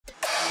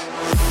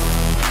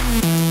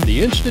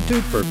The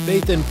Institute for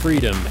Faith and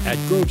Freedom at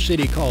Grove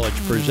City College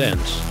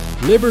presents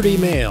Liberty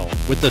Mail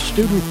with the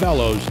Student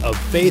Fellows of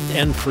Faith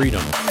and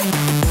Freedom.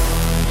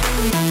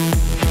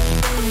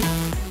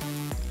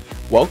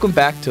 Welcome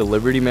back to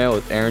Liberty Mail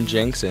with Aaron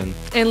Jenks and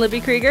Libby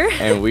Krieger.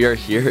 And we are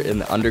here in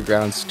the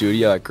underground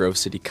studio at Grove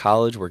City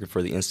College working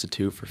for the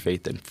Institute for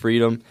Faith and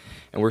Freedom.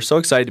 And we're so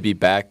excited to be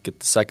back, get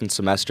the second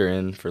semester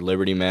in for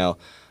Liberty Mail.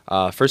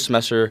 First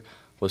semester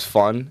was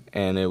fun,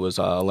 and it was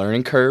a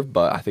learning curve,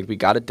 but I think we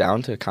got it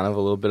down to kind of a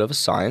little bit of a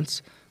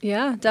science.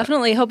 Yeah,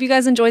 definitely. Hope you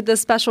guys enjoyed the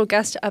special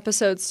guest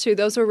episodes, too.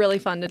 Those were really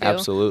fun to do.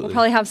 Absolutely. We'll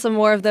probably have some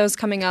more of those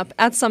coming up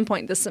at some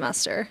point this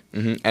semester.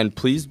 Mm-hmm. And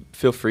please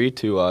feel free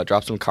to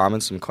drop some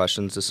comments, some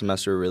questions this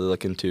semester. We're really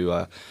looking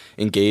to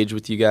engage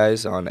with you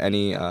guys on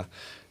any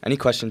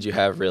questions you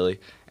have, really.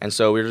 And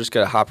so we're just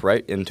going to hop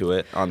right into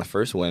it on the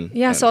first win.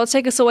 Yeah, so I'll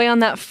take us away on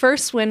that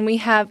first win. We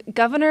have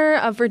Governor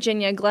of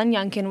Virginia, Glenn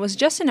Youngkin, was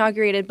just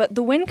inaugurated, but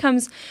the win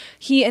comes,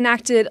 he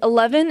enacted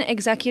 11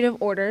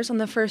 executive orders on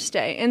the first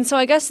day. And so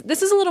I guess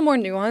this is a little more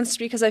nuanced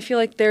because I feel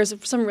like there's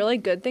some really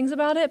good things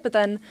about it, but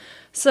then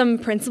some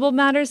principled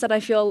matters that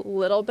I feel a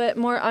little bit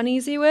more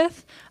uneasy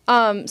with.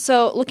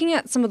 So looking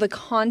at some of the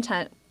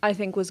content, I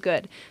think was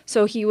good.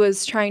 So he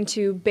was trying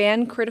to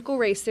ban critical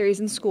race theories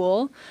in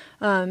school,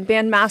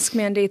 ban mask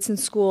mandates in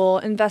school,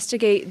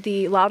 investigate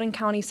the Loudoun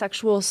County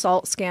sexual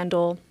assault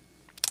scandal,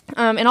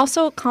 and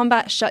also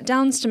combat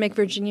shutdowns to make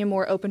Virginia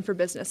more open for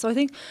business. So I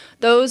think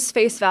those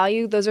face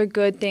value, those are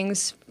good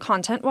things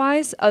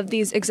content-wise of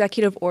these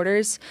executive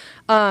orders.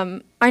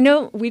 I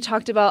know we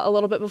talked about a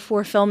little bit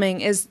before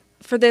filming is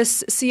for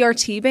this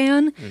CRT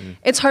ban,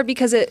 it's hard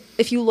because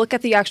if you look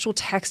at the actual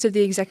text of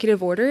the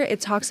executive order,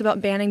 it talks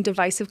about banning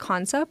divisive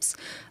concepts.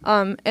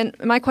 And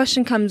my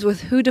question comes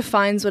with who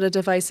defines what a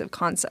divisive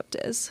concept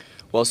is?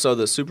 Well, so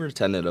the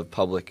superintendent of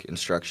public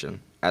instruction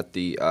at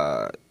the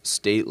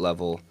state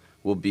level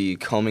will be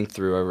combing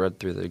through, I read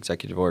through the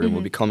executive order,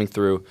 will be combing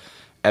through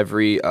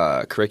every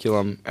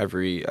curriculum,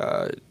 every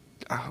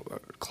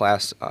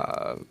class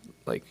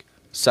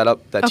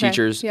setup that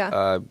teachers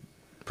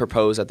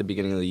propose at the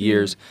beginning of the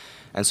years.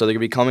 And so they're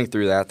going to be coming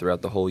through that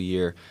throughout the whole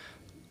year.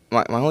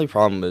 My only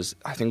problem is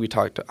I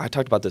talked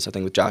about this,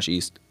 with Josh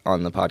East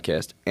on the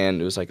podcast. And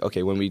it was like,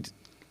 okay, when we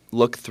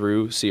look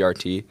through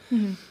CRT,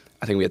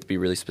 I think we have to be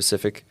really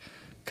specific.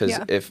 Because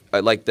if,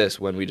 like this,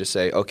 when we just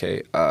say,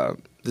 okay,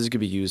 this is going to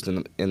be used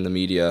in the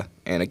media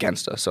and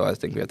against us. So I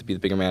think we have to be the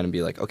bigger man and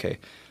be like, okay,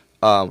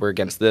 we're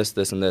against this,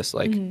 this, and this.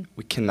 Like,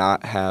 we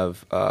cannot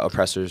have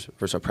oppressors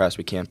versus oppressed.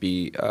 We can't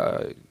be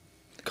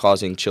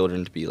causing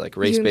children to be like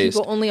race-based.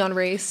 People only on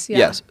race. Yeah.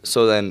 Yes.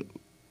 So then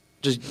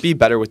just be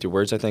better with your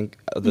words, I think,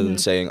 other than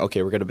saying,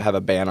 okay, we're going to have a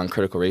ban on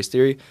critical race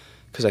theory.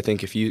 Because I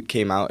think if Young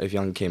came out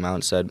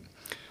and said,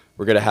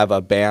 we're going to have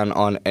a ban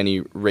on any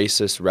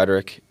racist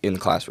rhetoric in the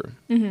classroom,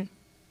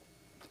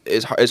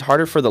 it's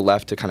harder for the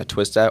left to kind of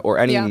twist that or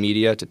any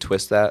media to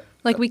twist that.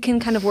 Like we can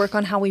kind of work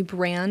on how we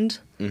brand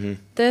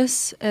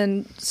this,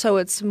 and so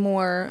it's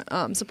more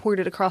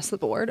supported across the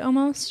board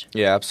almost.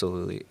 Yeah,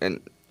 absolutely.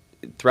 And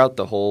throughout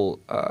the whole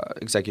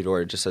executive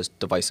order, it just says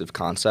divisive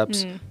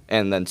concepts,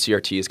 and then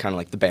CRT is kind of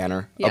like the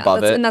banner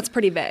above it. And that's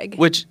pretty vague.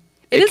 Which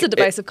it is a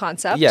divisive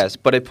concept. Yes,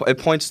 but it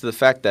points to the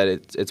fact that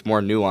it's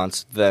more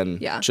nuanced than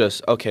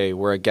just, okay,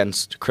 we're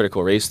against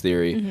critical race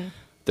theory.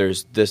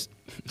 There's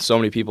so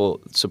many people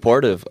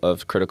supportive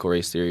of critical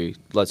race theory.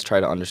 Let's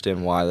try to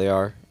understand why they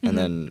are, and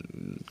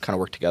then kind of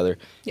work together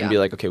and be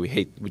like, okay,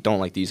 we don't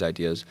like these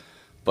ideas,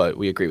 but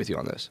we agree with you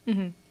on this.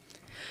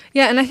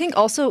 Yeah, and I think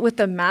also with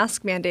the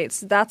mask mandates,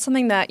 that's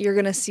something that you're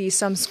going to see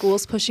some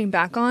schools pushing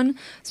back on.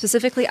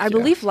 Specifically, I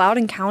believe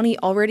Loudoun County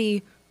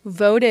already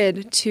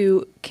voted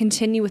to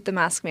continue with the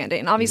mask mandate.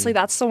 And obviously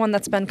that's the one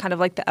that's been kind of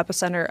like the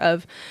epicenter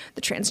of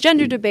the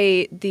transgender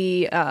debate,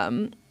 the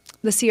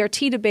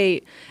CRT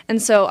debate.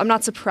 And so I'm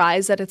not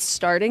surprised that it's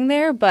starting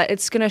there, but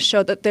it's going to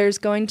show that there's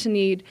going to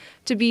need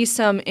to be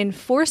some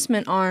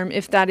enforcement arm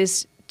if that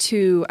is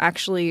to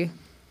actually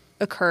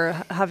occur,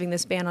 having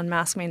this ban on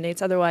mask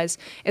mandates. Otherwise,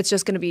 it's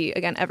just going to be,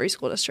 again, every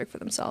school district for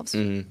themselves.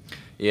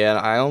 Yeah, and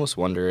I almost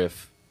wonder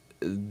if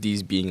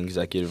these being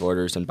executive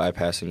orders and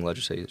bypassing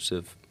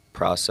legislative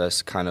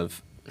process kind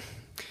of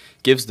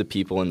gives the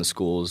people in the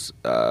schools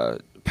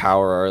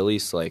power, or at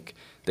least like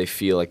they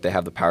feel like they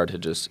have the power to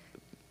just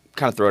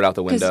kind of throw it out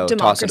the window,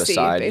 toss it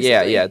aside.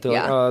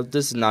 Basically.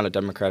 This is not a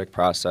democratic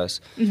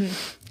process.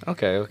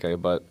 Okay,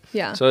 but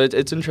so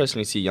it's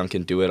interesting to see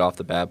Youngkin do it off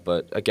the bat.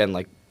 But again,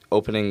 like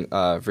opening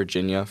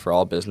Virginia for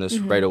all business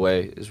right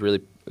away is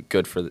really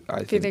good for the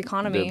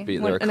economy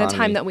their in a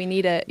time that we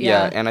need it.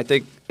 Yeah, and I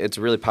think it's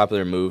a really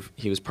popular move.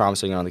 He was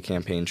promising it on the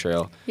campaign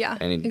trail. Yeah,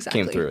 and he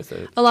came through with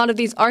it. A lot of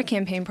these are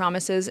campaign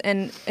promises,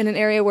 and in an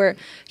area where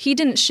he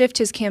didn't shift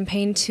his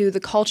campaign to the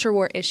culture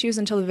war issues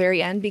until the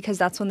very end, because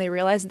that's when they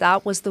realized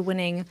that was the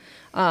winning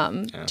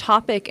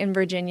topic in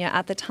Virginia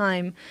at the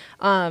time.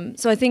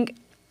 So I think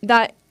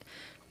that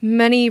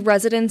many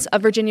residents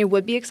of Virginia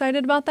would be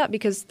excited about that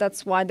because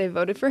that's why they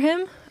voted for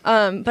him.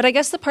 But I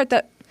guess the part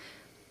that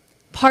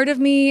part of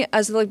me,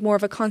 as like more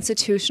of a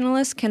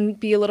constitutionalist, can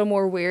be a little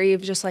more wary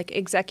of just like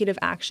executive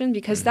action,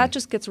 because that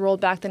just gets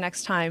rolled back the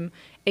next time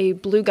a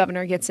blue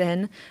governor gets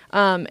in.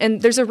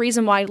 And there's a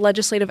reason why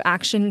legislative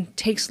action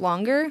takes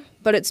longer,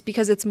 but it's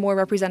because it's more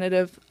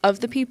representative of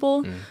the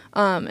people.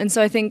 And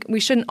so I think we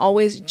shouldn't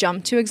always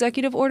jump to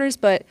executive orders,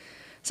 but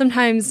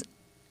sometimes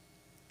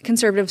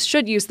conservatives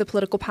should use the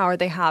political power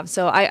they have.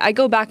 So I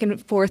go back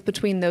and forth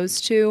between those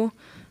two.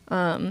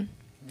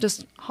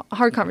 Just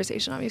hard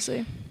conversation,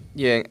 obviously.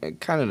 Yeah,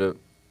 kind of to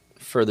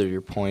further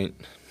your point,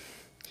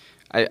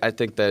 I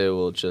think that it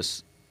will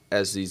just,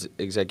 as these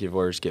executive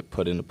orders get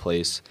put into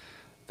place,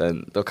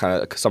 then they'll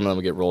kind of, some of them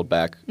will get rolled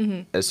back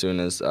as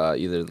soon as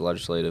either the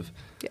legislative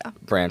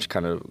branch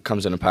kind of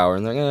comes into power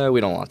and they're like,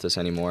 we don't want this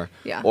anymore.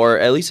 Yeah. Or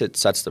at least it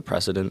sets the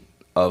precedent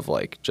of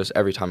like just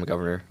every time a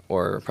governor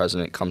or a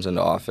president comes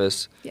into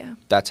office,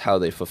 that's how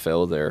they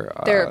fulfill their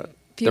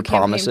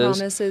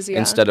promises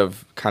instead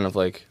of kind of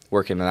like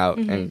working it out.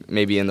 And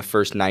maybe in the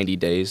first 90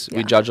 days,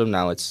 we judge them.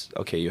 Now it's,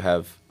 okay, you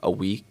have a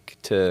week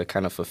to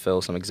kind of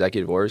fulfill some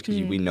executive orders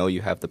because we know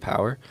you have the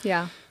power.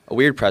 Yeah. A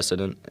weird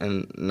precedent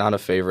and not a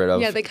favorite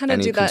of they kind of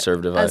any do that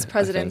conservative, as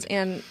presidents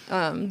and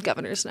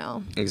governors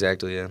now.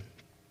 Exactly, yeah.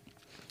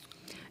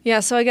 Yeah,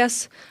 so I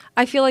guess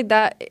I feel like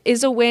that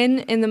is a win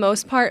in the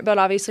most part, but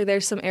obviously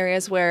there's some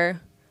areas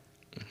where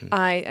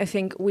I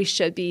think we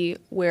should be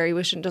wary.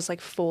 We shouldn't just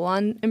like full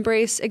on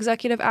embrace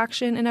executive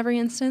action in every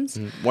instance.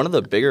 One of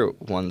the bigger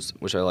ones,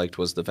 which I liked,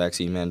 was the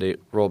vaccine mandate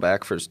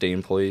rollback for state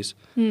employees.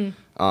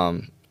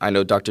 I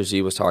know Dr.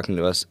 Z was talking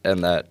to us,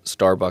 and that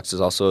Starbucks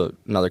is also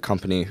another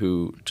company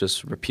who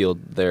just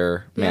repealed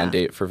their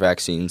mandate for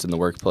vaccines in the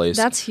workplace.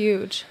 That's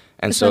huge.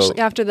 And especially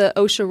after the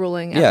OSHA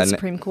ruling at the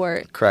Supreme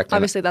Court. Correct.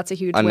 Obviously, that's a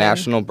huge win. A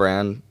national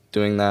brand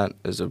doing that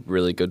is a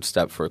really good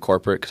step for a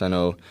corporate, because I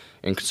know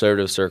in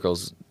conservative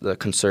circles the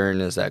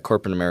concern is that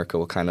corporate America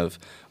will kind of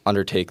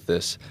undertake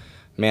this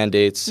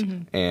mandates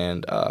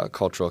and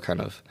cultural kind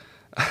of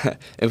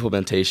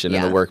implementation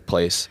in the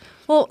workplace.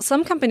 Well,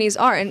 some companies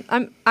are, and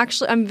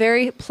I'm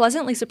very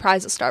pleasantly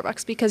surprised at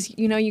Starbucks, because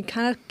you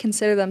kind of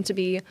consider them to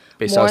be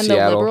based more on the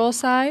Seattle. liberal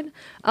side.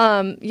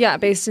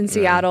 Based in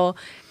Seattle,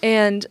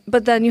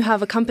 but then you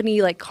have a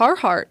company like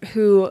Carhartt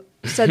who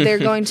said they're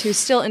going to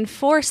still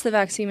enforce the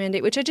vaccine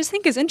mandate, which I just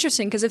think is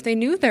interesting, because if they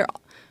knew their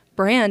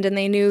brand and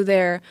they knew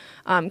their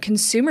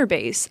consumer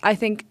base, I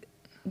think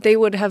they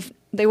would not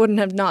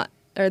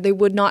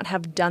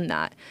have done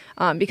that,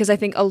 because I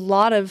think a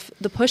lot of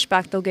the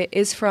pushback they'll get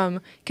is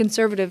from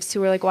conservatives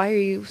who are like, why are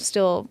you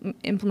still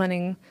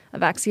implementing a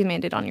vaccine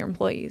mandate on your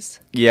employees?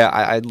 Yeah,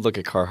 I look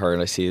at Carhartt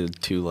and I see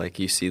too, like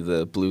you see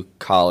the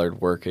blue-collared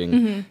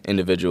working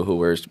individual who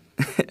wears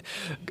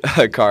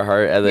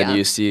Carhartt, and then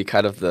you see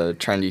kind of the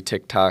trendy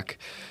TikTok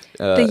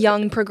the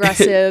young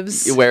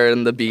progressives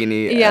wearing the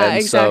beanie. Yeah, and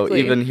exactly. So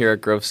even here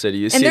at Grove City,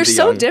 you see and they're the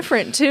so young,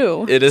 different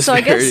too. It is. So I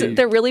guess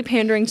they're really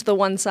pandering to the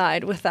one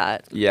side with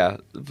that. Yeah,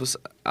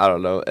 I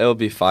don't know. It'll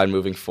be fine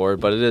moving forward,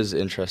 but it is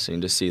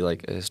interesting to see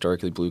like a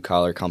historically blue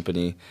collar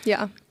company.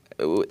 Yeah.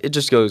 It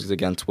just goes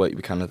against what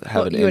we kind of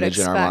have an image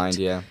in our mind.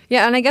 Yeah.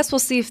 Yeah, and I guess we'll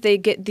see if they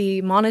get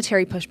the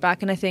monetary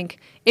pushback, and I think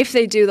if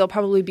they do, they'll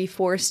probably be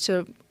forced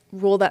to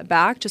roll that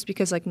back just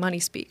because like money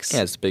speaks.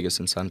 Yeah, it's the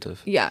biggest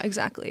incentive. Yeah,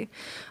 exactly.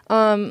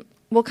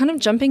 Well, kind of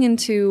jumping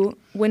into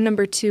win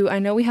number 2, I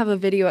know we have a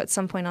video at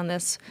some point on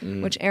this,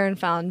 which Aaron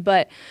found,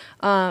 but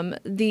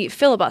the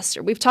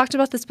filibuster. We've talked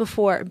about this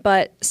before,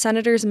 but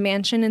Senators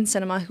Manchin and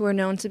Sinema, who are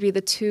known to be the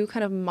two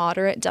kind of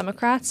moderate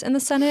Democrats in the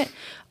Senate,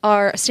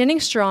 are standing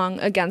strong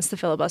against the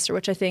filibuster,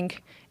 which I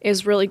think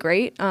is really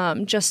great.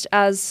 Just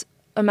as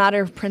a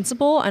matter of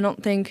principle, I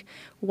don't think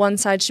one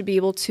side should be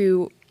able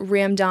to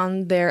ram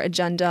down their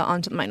agenda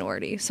onto the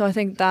minority. So I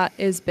think that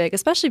is big,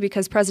 especially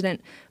because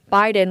President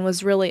Biden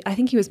was really, I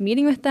think he was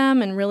meeting with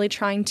them and really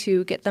trying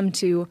to get them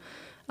to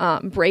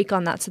break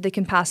on that so they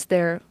can pass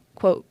their,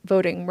 quote,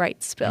 voting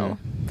rights bill.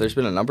 There's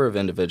been a number of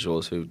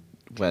individuals who,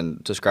 when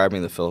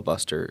describing the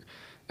filibuster,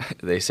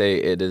 they say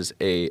it is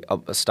a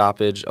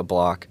stoppage, a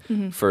block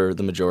for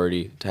the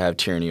majority to have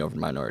tyranny over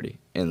minority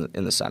in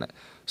the Senate.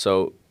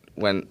 So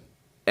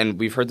and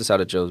we've heard this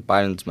out of Joe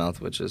Biden's mouth,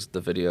 which is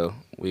the video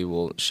we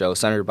will show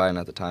Senator Biden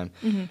at the time.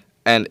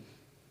 And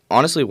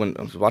honestly, when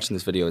I was watching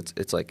this video,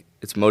 it's like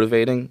it's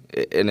motivating,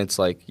 and it's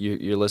like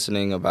you're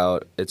listening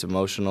about it's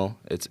emotional.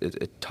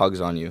 It tugs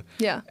on you.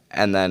 Yeah.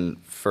 And then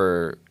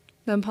for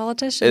them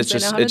politicians,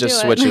 it just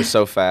switches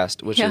so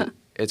fast, which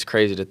it's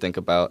crazy to think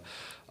about.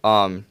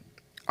 I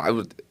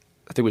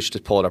think we should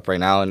just pull it up right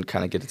now and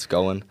kind of get it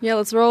going. Yeah,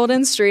 let's roll it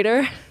in,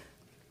 Streeter.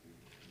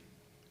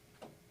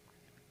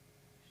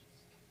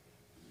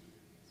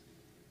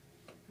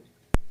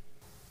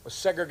 Was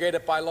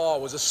segregated by law,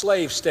 was a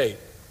slave state.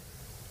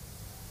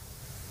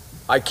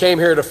 I came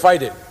here to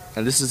fight it.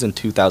 And this is in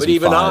 2005. But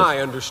even I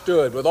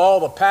understood, with all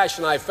the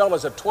passion I felt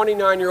as a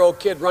 29-year-old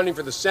kid running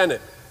for the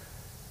Senate,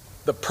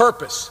 the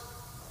purpose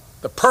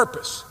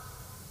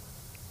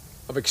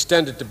of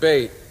extended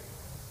debate.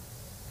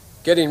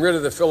 getting rid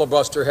of the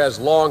filibuster has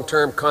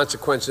long-term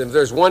consequences. If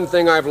there's one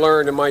thing I've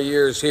learned in my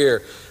years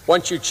here,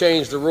 once you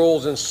change the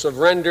rules and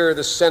surrender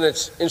the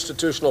Senate's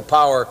institutional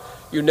power,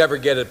 you never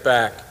get it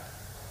back.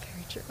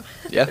 Very true.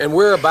 Yeah. And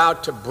we're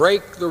about to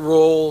break the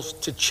rules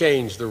to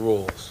change the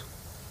rules.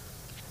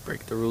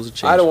 Break the rules of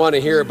change. I don't want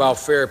to hear about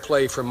fair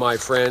play from my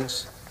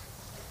friends.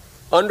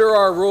 Under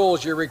our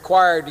rules, you're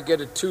required to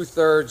get a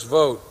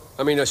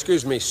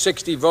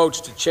 60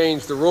 votes to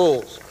change the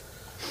rules.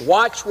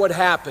 Watch what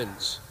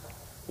happens.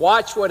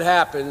 Watch what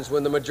happens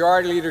when the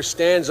majority leader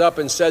stands up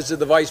and says to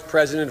the vice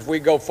president, if we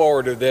go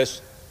forward with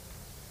this,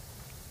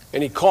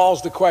 and he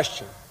calls the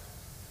question.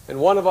 And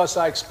one of us,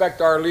 I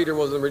expect our leader,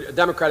 the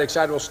Democratic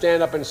side, will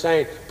stand up and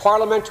say,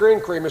 parliamentary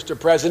inquiry, Mr.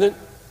 President,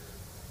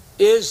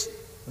 is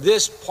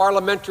this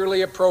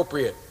parliamentarily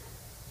appropriate?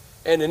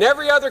 And in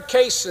every other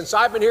case since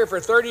I've been here for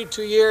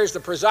 32 years, the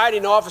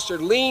presiding officer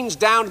leans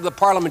down to the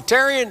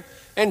parliamentarian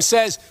and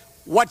says,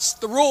 what's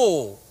the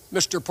rule,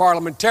 Mr.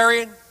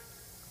 Parliamentarian?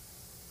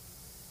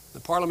 The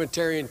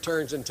parliamentarian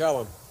turns and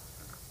tells him,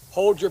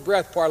 hold your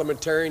breath,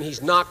 parliamentarian.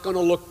 He's not going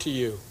to look to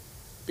you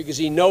because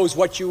he knows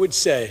what you would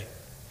say.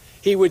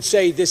 He would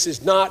say, this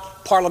is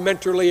not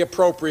parliamentarily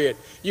appropriate.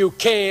 You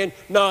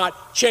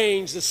cannot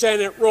change the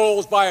Senate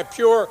rules by a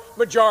pure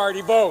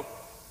majority vote.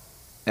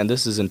 And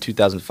this is in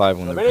 2005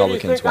 when the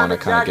Republicans want to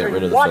kind of get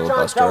rid of the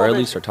filibuster, or at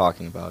least are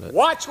talking about it.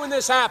 Watch when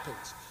this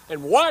happens,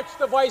 and watch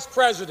the vice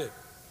president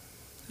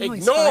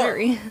ignore.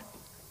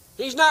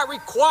 He's not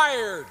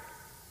required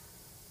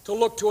to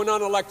look to an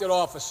unelected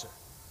officer.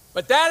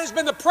 But that has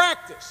been the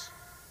practice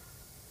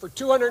for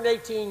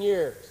 218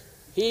 years.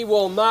 He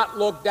will not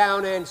look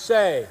down and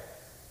say,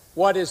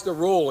 what is the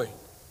ruling?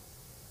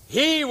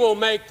 He will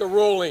make the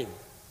ruling,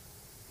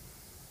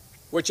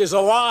 which is a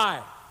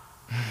lie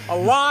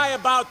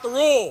about the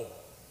rule.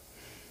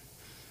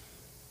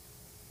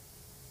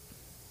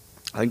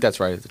 I think that's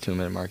right at the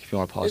 2-minute mark. If you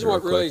want to pause This it is real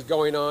what really quick. is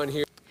going on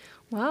here.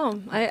 Wow,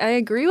 I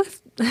agree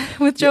with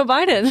with Joe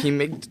Biden. He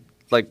made,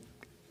 like,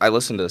 I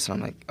listened to this and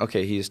I'm like,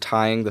 okay, he's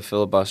tying the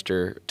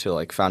filibuster to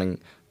like founding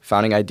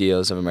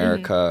ideas of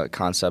America,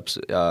 concepts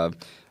of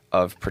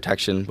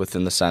protection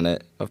within the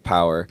Senate, of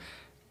power,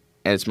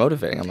 and it's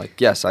motivating. I'm like,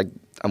 yes,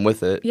 I'm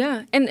with it.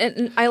 Yeah,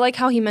 and I like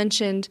how he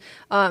mentioned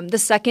the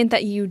second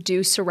that you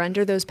do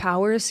surrender those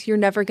powers, you're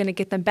never going to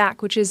get them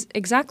back, which is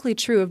exactly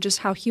true of just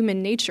how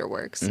human nature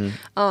works.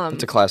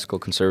 It's a classical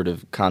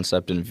conservative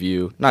concept and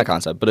view, not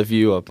concept, but a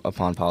view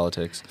upon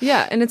politics.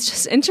 Yeah, and it's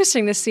just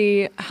interesting to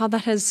see how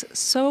that has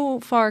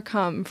so far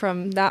come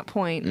from that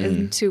point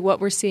into what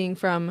we're seeing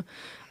from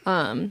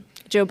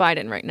Joe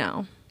Biden right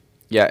now.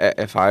 Yeah,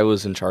 if I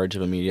was in charge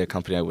of a media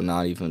company, I would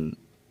not even,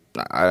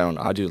 I don't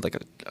know, I'd do like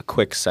a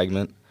quick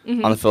segment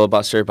on the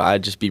filibuster, but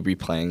I'd just be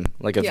replaying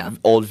like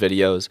old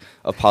videos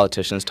of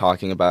politicians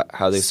talking about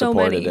how they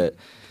supported it.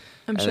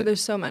 I'm sure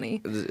there's so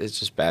many. It's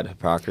just bad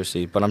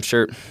hypocrisy, but I'm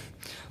sure,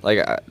 like,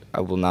 I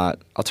will not,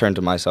 I'll turn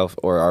to myself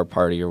or our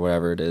party or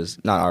whatever it is,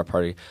 not our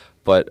party,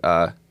 but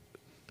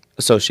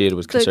associated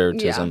with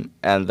conservatism,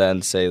 and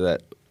then say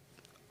that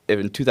if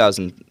in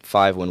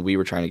 2005 when we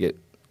were trying to get,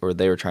 or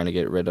they were trying to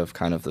get rid of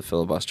kind of the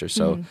filibuster.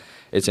 So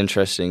it's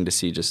interesting to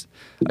see just,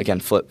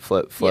 again, flip.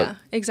 Yeah,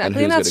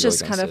 exactly. And that's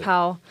just kind of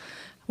how,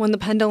 when the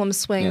pendulum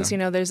swings, you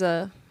know, there's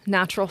a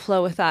natural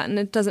flow with that. And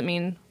it doesn't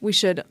mean we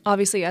should,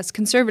 obviously, as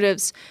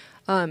conservatives,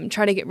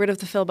 try to get rid of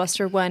the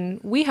filibuster when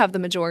we have the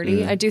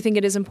majority. I do think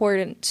it is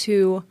important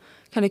to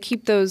kind of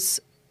keep those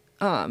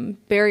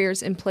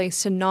barriers in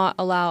place to not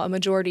allow a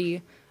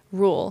majority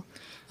rule.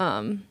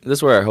 This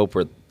is where I hope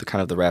where the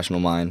kind of the rational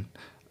mind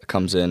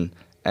comes in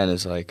and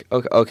is like,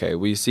 okay,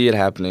 we see it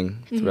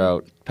happening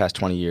throughout the past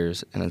 20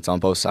 years, and it's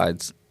on both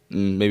sides.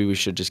 Maybe we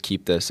should just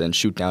keep this and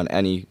shoot down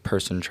any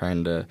person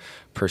trying to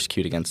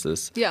persecute against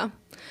this. Yeah,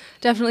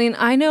 definitely. And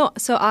I know,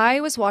 so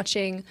I was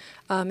watching,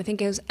 I think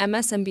it was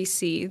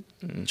MSNBC,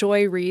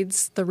 Joy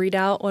Reid's The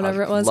Readout,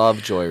 whatever it was. I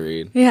love Joy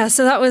Reid. Yeah,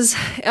 so that was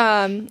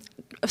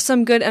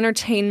some good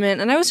entertainment.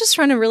 And I was just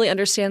trying to really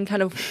understand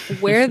kind of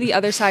where the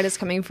other side is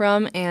coming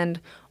from and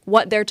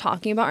what they're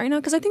talking about right now,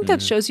 because I think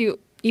that shows you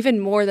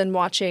even more than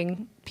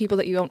watching people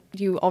that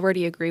you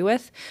already agree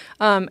with.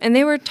 And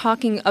they were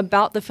talking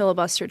about the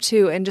filibuster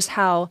too, and just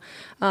how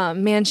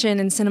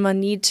Manchin and Sinema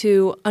need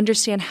to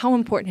understand how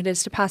important it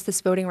is to pass this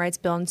voting rights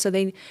bill. And so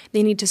they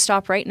need to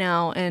stop right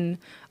now and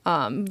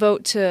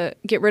vote to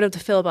get rid of the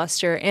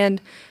filibuster. And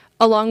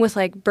along with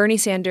like Bernie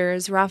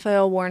Sanders,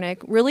 Raphael Warnock,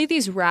 really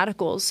these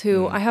radicals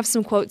who I have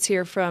some quotes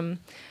here from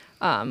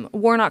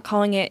Warnock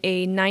calling it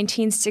a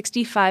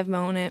 1965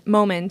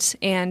 moment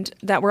and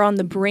that we're on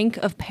the brink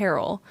of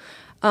peril.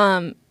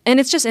 And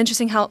it's just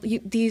interesting how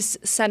these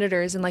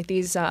senators and like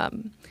these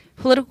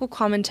political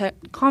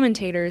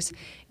commentators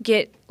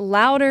get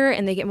louder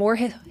and they get more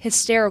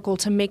hysterical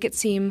to make it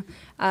seem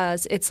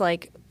as it's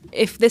like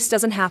if this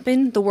doesn't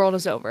happen, the world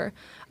is over.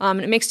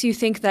 And it makes you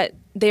think that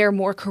they are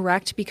more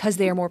correct because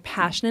they are more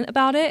passionate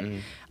about it,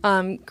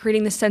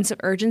 creating this sense of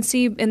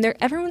urgency. And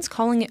everyone's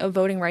calling it a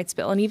voting rights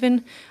bill. And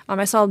even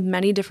I saw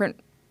many different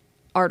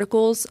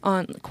articles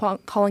on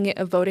calling it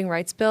a voting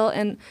rights bill.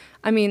 And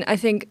I mean, I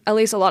think at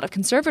least a lot of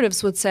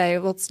conservatives would say,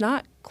 well, it's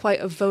not quite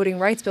a voting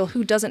rights bill.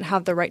 Who doesn't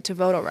have the right to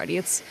vote already?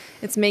 It's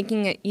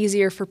making it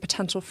easier for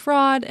potential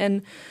fraud.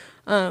 And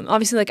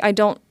obviously, like, I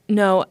don't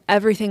know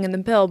everything in the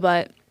bill,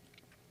 but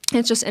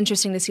it's just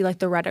interesting to see like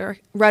the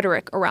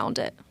rhetoric around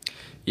it.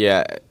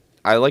 Yeah,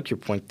 I like your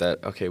point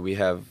that, okay, we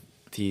have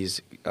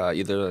these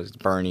either as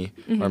Bernie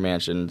or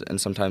Manchin,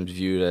 and sometimes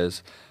viewed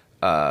as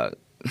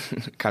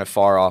kind of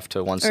far off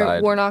to one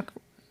side. Warnock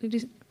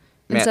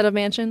instead of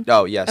Manchin?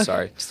 Oh, yeah, Okay,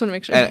 sorry. just want to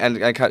make sure.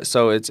 And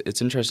so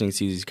it's interesting to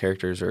see these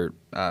characters or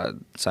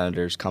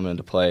senators come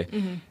into play.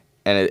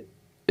 And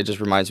it just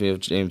reminds me of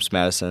James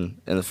Madison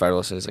in the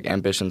Federalist. It's like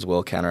ambitions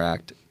will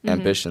counteract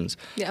ambitions.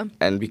 Yeah.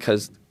 And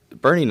because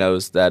Bernie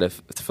knows that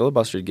if the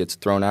filibuster gets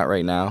thrown out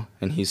right now,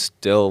 and he's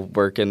still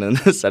working in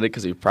the Senate,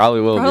 because he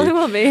probably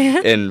will be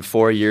in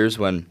 4 years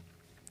when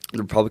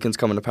the Republicans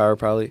come into power,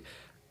 probably.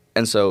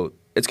 And so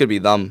it's going to be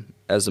them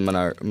as a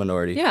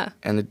minority. Yeah.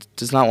 And it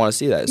does not want to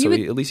see that. So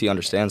at least he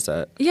understands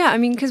that. Yeah, I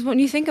mean, because when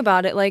you think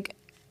about it, like,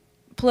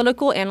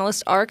 political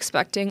analysts are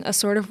expecting a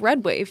sort of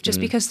red wave just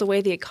because the way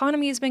the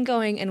economy has been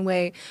going and the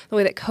way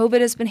that COVID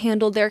has been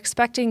handled. They're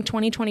expecting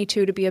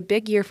 2022 to be a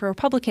big year for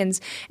Republicans.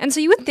 And so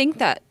you would think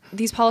that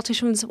these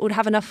politicians would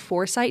have enough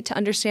foresight to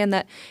understand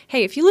that,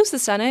 hey, if you lose the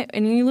Senate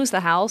and you lose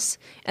the House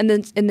and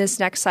then in this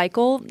next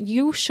cycle,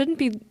 you shouldn't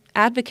be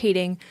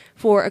advocating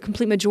for a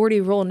complete majority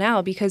rule now,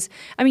 because,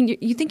 I mean,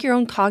 you think your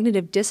own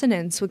cognitive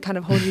dissonance would kind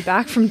of hold you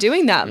back from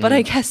doing that. But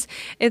I guess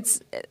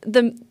it's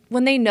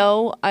when they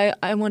know,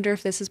 I wonder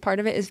if this is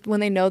part of it, is when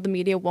they know the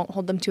media won't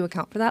hold them to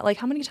account for that. Like,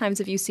 how many times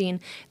have you seen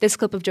this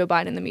clip of Joe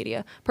Biden in the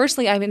media?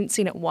 Personally, I haven't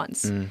seen it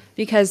once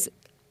because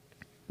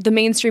the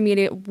mainstream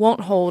media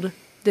won't hold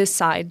this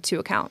side to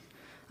account.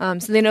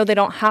 So they know they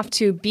don't have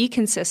to be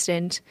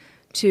consistent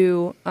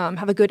to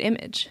have a good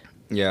image.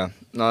 Yeah,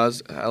 no,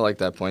 I like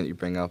that point you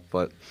bring up,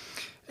 but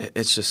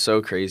it's just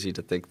so crazy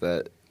to think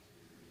that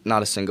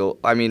not a single.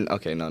 I mean,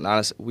 okay,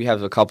 no, we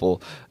have a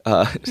couple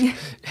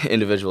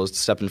individuals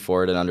stepping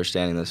forward and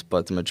understanding this,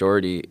 but the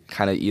majority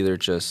kind of either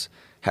just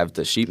have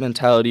the sheep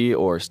mentality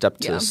or step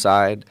to the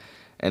side,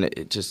 and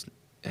it just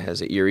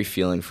has an eerie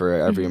feeling for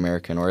every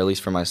American, or at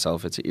least for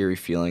myself. It's an eerie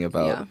feeling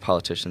about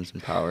politicians in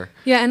power.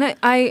 Yeah, and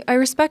I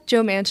respect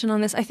Joe Manchin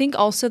on this. I think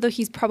also, though,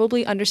 he's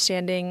probably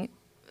understanding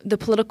the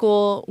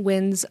political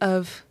winds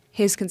of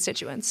his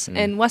constituents.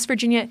 And West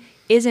Virginia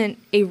isn't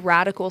a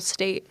radical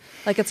state.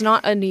 Like, it's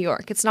not a New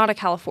York. It's not a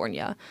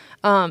California.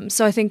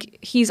 So I think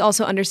he's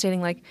also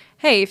understanding, like,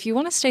 hey, if you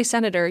want to stay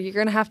senator, you're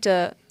going to have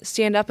to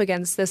stand up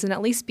against this and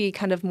at least be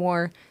kind of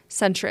more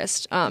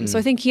centrist. So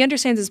I think he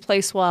understands his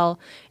place well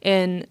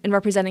in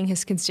representing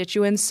his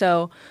constituents.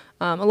 So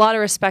a lot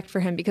of respect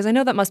for him, because I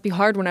know that must be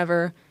hard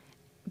whenever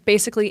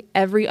basically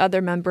every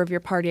other member of your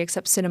party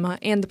except Sinema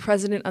and the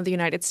President of the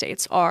United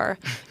States are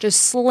just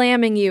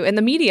slamming you, and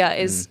the media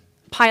is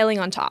piling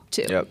on top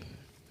too. Yep.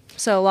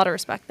 So a lot of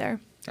respect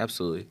there.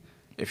 Absolutely.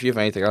 If you have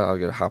anything,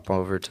 I'll hop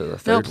over to the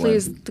third win. No,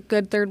 please, the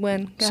good third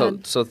win. Go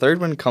ahead. So third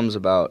win comes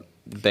about.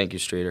 Thank you,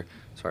 Streeter.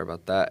 Sorry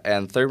about that.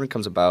 And third one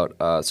comes about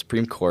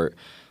Supreme Court.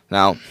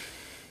 Now,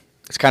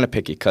 it's kind of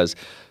picky because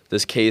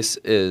this case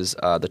is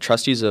the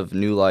trustees of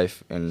New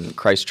Life in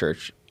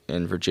Christchurch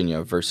in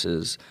Virginia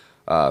versus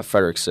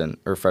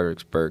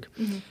Fredericksburg.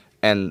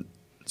 And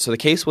so the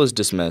case was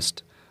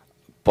dismissed,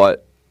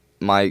 but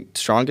my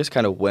strongest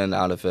kind of win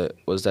out of it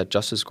was that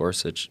Justice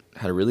Gorsuch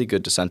had a really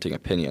good dissenting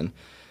opinion.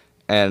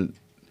 And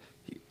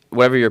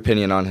whatever your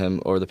opinion on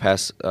him over the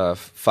past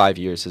 5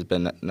 years has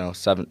been,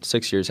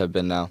 6 years have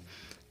been now,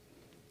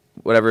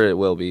 whatever it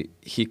will be,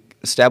 he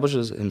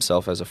establishes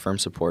himself as a firm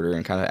supporter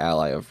and kind of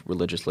ally of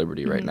religious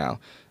liberty right now.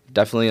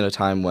 Definitely in a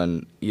time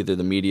when either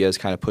the media is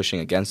kind of pushing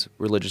against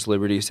religious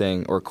liberty,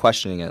 saying, or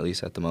questioning at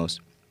least at the most.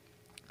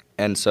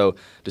 And so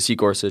to see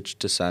Gorsuch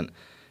dissent,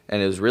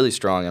 and it was really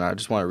strong, and I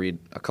just want to read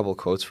a couple of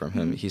quotes from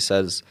him. He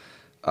says,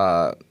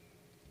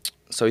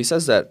 he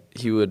says that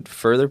he would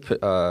further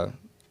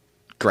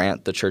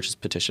grant the church's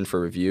petition for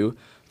review,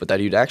 but that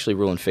he'd actually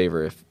rule in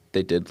favor if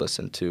they did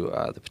listen to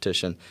the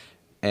petition.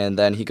 And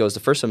then he goes, the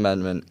First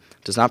Amendment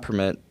does not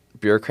permit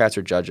bureaucrats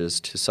or judges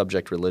to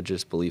subject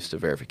religious beliefs to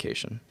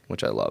verification,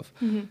 which I love.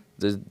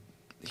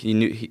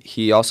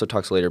 He also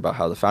talks later about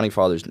how the Founding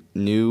Fathers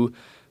knew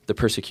the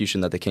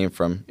persecution that they came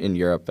from in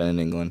Europe and in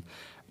England.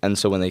 And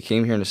so when they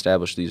came here and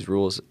established these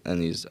rules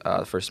and these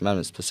First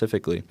Amendment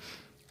specifically,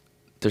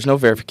 there's no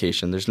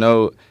verification.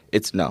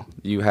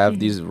 You have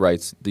these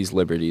rights, these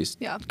liberties.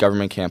 Yeah.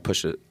 Government can't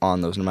push it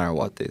on those no matter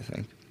what they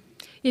think.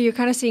 Yeah, you're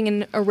kind of seeing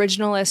an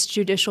originalist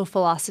judicial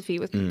philosophy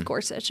with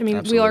Gorsuch. I mean,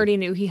 Absolutely. we already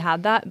knew he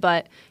had that,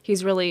 but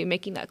he's really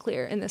making that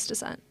clear in this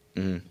dissent.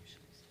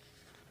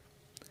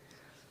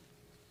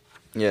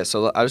 Yeah,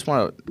 so I just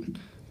want to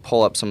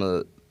pull up some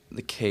of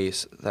the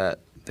case that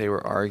they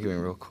were arguing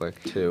real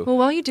quick, too. Well,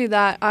 while you do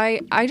that,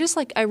 I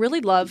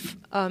really love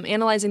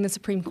analyzing the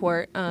Supreme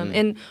Court.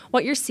 And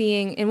what you're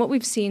seeing and what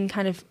we've seen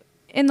kind of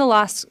in the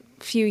last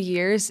few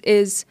years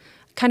is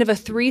kind of a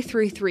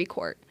 3-3-3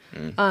 court.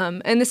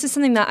 And this is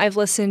something that I've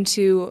listened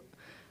to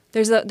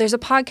there's a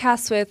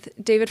podcast with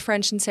David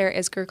French and Sarah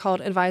Isker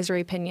called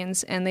Advisory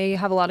Opinions, and they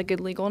have a lot of good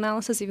legal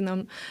analysis, even though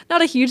I'm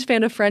not a huge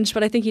fan of French,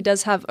 but I think he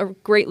does have a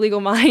great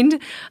legal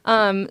mind.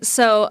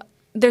 So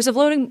there's a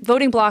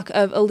voting block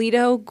of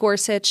Alito,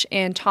 Gorsuch,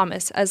 and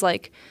Thomas as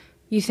like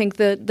you think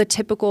the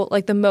typical,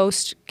 like the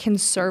most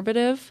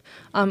conservative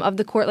of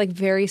the court, like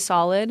very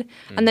solid.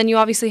 And then you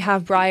obviously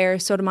have Breyer,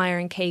 Sotomayor,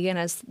 and Kagan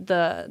as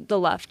the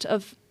left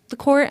of the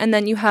court. And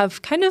then you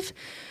have kind of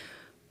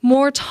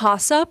more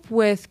toss-up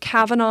with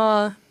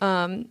Kavanaugh,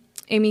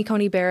 Amy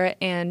Coney Barrett,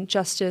 and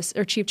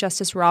Chief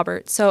Justice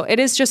Roberts. So it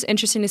is just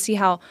interesting to see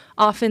how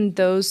often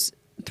those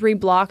three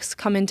blocks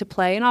come into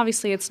play. And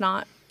obviously it's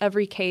not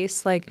every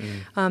case, like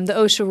the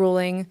OSHA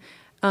ruling.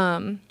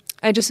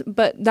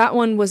 But that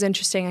one was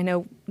interesting. I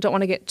don't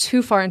want to get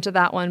too far into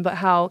that one, but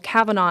how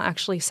Kavanaugh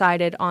actually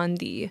sided on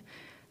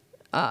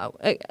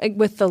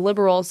with the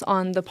liberals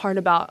on the part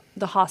about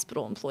the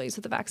hospital employees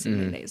with the vaccine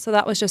mandates. So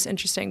that was just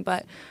interesting.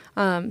 But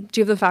do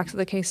you have the facts of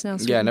the case now?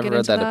 Yeah, I never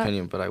read that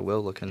opinion, but I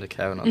will look into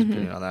Kavanaugh's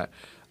opinion on that.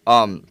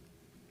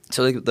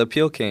 So the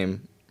appeal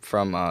came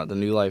from the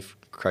New Life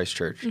Christ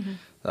Church.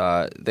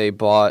 They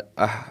bought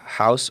a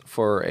house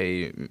for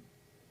a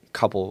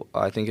couple,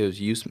 I think it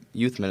was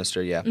youth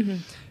minister,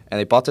 and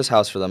they bought this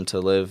house for them to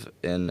live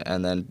in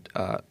and then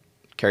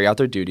carry out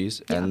their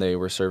duties, and they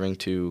were serving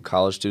to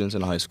college students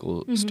and high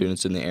school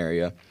students in the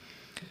area.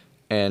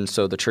 And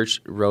so the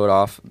church wrote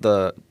off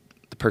the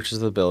purchase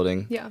of the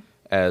building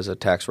as a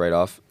tax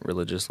write-off,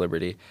 religious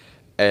liberty.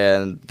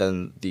 And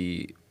then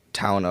the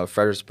town of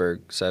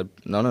Fredericksburg said,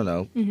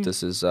 no,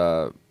 this is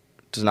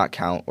does not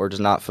count or does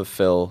not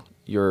fulfill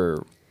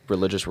your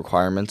religious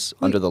requirements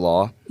under the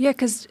law. Yeah,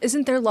 because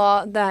isn't there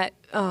law that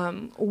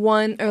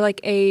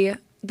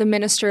the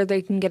minister,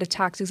 they can get a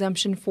tax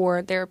exemption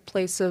for their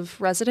place of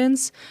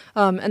residence.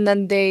 And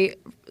then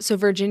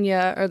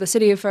Virginia or the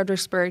city of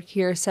Fredericksburg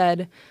here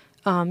said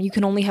you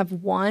can only have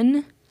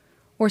one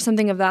or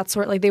something of that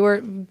sort. Like they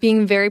were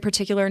being very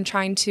particular and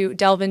trying to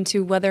delve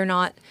into whether or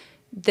not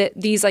that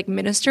these like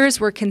ministers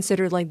were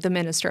considered like the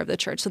minister of the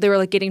church. So they were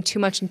like getting too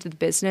much into the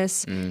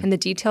business and the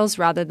details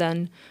rather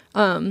than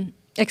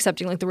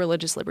accepting like the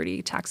religious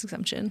liberty tax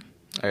exemption.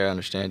 I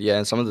understand. Yeah,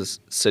 and some of the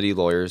city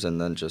lawyers,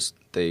 and then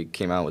they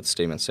came out with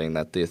statements saying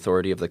that the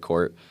authority of the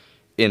court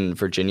in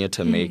Virginia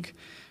to make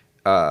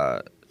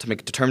a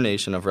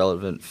determination of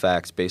relevant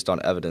facts based on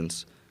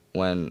evidence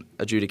when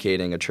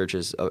adjudicating a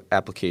church's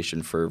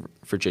application for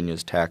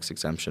Virginia's tax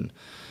exemption.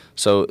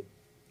 So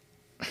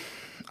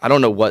I don't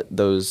know what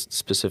those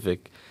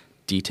specific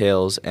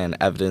details and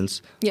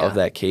evidence of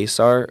that case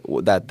are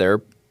that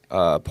they're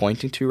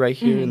pointing to right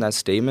here in that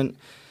statement,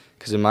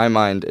 because in my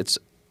mind it's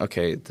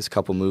okay, this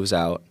couple moves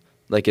out.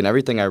 Like in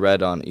everything I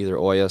read on either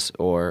OIS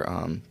or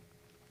on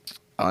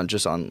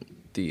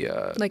the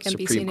like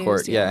Supreme NBC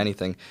Court, News,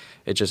 anything.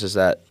 It just is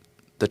that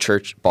the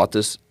church bought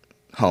this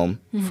home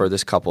for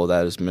this couple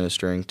that is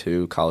ministering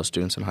to college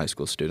students and high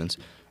school students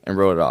and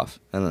wrote it off,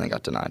 and then they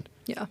got denied.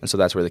 Yeah. And so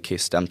that's where the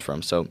case stemmed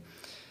from. So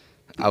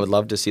I would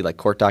love to see like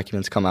court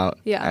documents come out.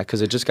 Yeah.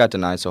 Because it just got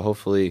denied, so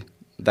hopefully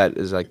that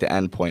is like the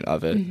end point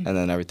of it, and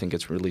then everything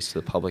gets released to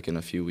the public in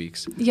a few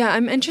weeks. Yeah,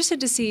 I'm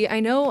interested to see. I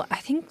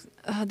think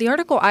the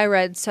article I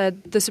read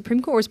said the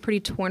Supreme Court was pretty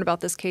torn about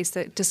this case,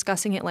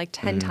 discussing it like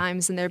 10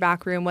 times in their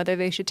back room, whether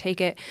they should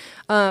take it.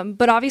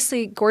 But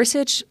obviously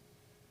Gorsuch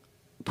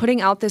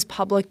putting out this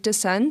public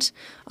dissent,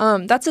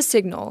 that's a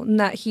signal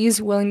that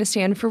he's willing to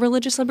stand for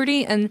religious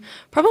liberty, and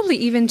probably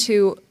even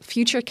to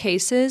future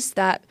cases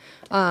that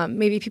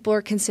maybe people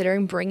are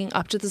considering bringing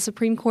up to the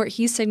Supreme Court.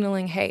 He's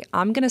signaling, hey,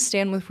 I'm going to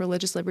stand with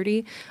religious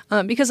liberty,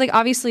 because like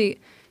obviously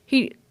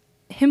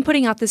him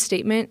putting out this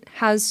statement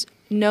has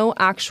no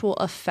actual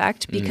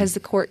effect because the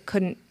court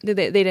they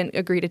didn't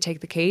agree to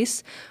take the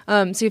case.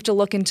 So you have to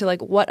look into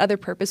like what other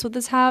purpose would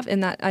this have,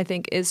 and that I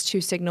think is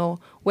to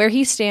signal where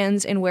he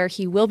stands and where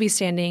he will be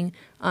standing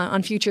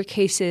on future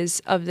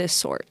cases of this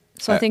sort.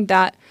 So I think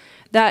that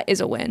is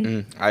a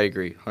win. I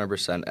agree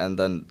 100%. And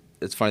then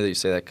it's funny that you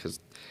say that because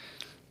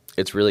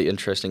it's really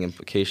interesting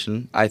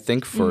implication, I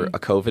think, for a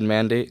COVID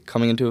mandate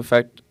coming into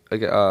effect,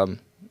 and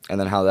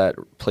then how that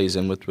plays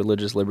in with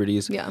religious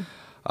liberties. Yeah.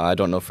 I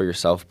don't know for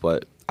yourself,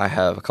 but I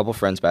have a couple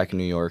friends back in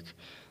New York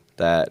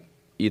that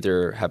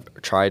either have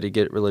tried to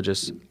get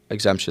religious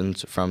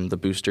exemptions from the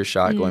booster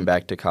shot going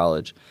back to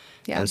college.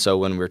 Yeah. And so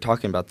when we were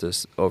talking about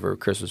this over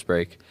Christmas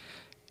break,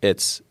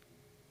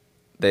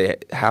 they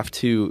have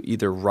to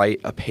either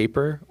write a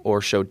paper or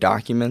show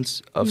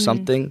documents of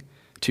something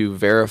to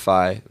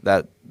verify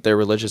that their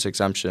religious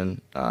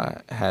exemption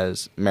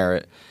has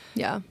merit.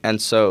 Yeah.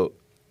 And so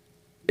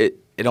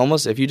it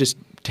almost, if you just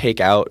take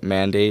out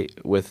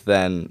mandate with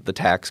then the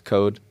tax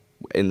code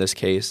in this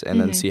case and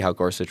then see how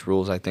Gorsuch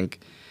rules, I think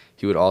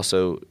he would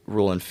also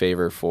rule in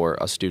favor for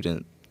a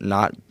student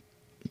not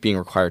being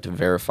required to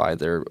verify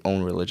their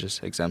own religious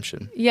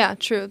exemption. Yeah,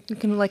 true. You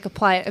can like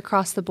apply it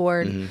across the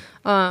board.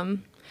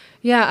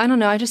 Yeah, I don't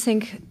know. I just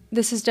think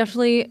this is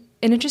definitely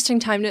an interesting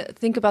time to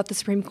think about the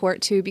Supreme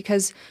Court too,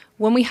 because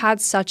when we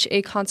had such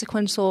a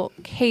consequential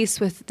case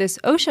with this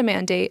OSHA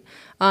mandate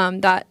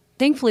that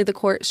thankfully the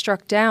court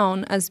struck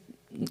down as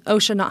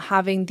OSHA not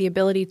having the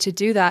ability to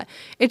do that.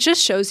 It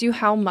just shows you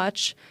how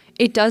much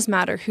it does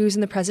matter who's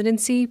in the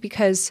presidency,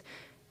 because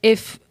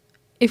if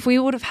we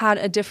would have had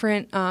a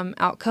different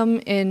outcome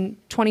in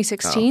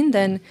 2016,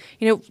 then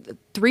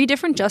 3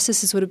 different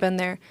justices would have been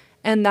there,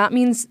 and that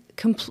means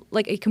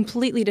a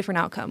completely different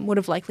outcome would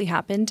have likely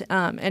happened,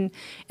 and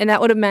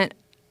that would have meant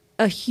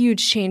a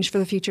huge change for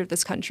the future of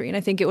this country. And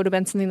I think it would have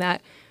been something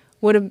that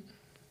would have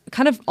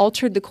kind of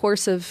altered the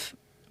course of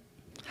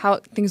how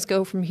things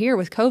go from here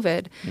with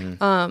COVID,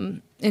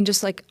 and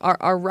just like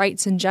our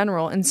rights in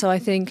general. And so I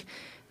think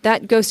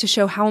that goes to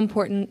show how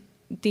important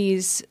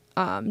these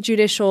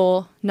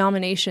judicial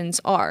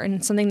nominations are,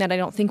 and something that I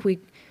don't think we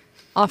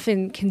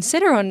often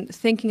consider on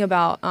thinking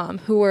about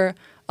who we're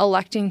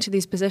electing to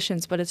these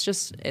positions. But it's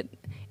just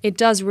it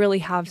does really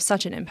have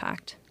such an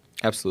impact.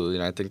 Absolutely,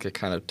 and I think it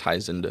kind of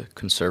ties into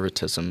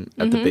conservatism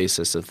at the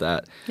basis of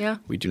that. Yeah.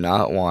 We do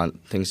not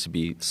want things to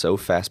be so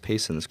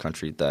fast-paced in this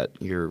country that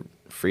your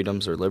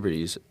freedoms or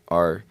liberties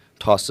are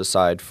tossed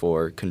aside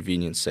for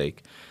convenience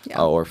sake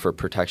or for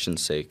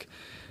protection's sake.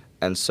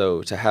 And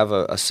so to have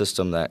a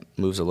system that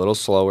moves a little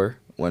slower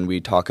when we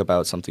talk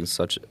about something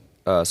such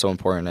so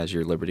important as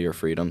your liberty or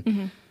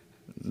freedom,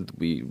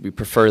 we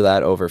prefer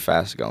that over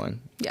fast going.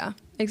 Yeah,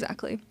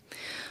 exactly.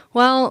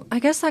 Well, I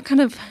guess that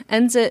kind of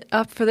ends it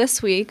up for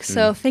this week.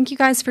 So thank you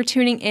guys for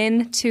tuning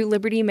in to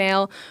Liberty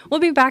Mail. We'll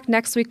be back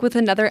next week with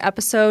another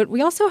episode.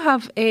 We also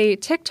have a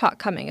TikTok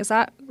coming. Is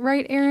that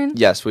right, Aaron?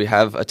 Yes, we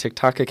have a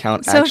TikTok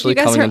account actually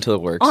coming into the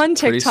works on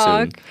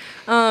TikTok.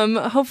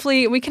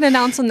 Hopefully we can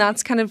announce when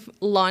that's kind of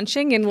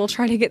launching, and we'll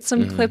try to get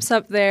some clips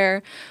up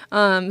there.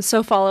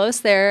 So follow us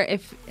there,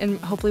 and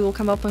hopefully we'll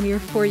come up on your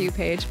For You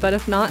page. But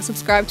if not,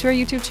 subscribe to our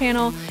YouTube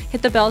channel,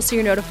 hit the bell so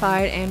you're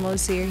notified, and we'll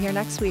see you here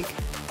next week.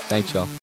 Thanks, y'all.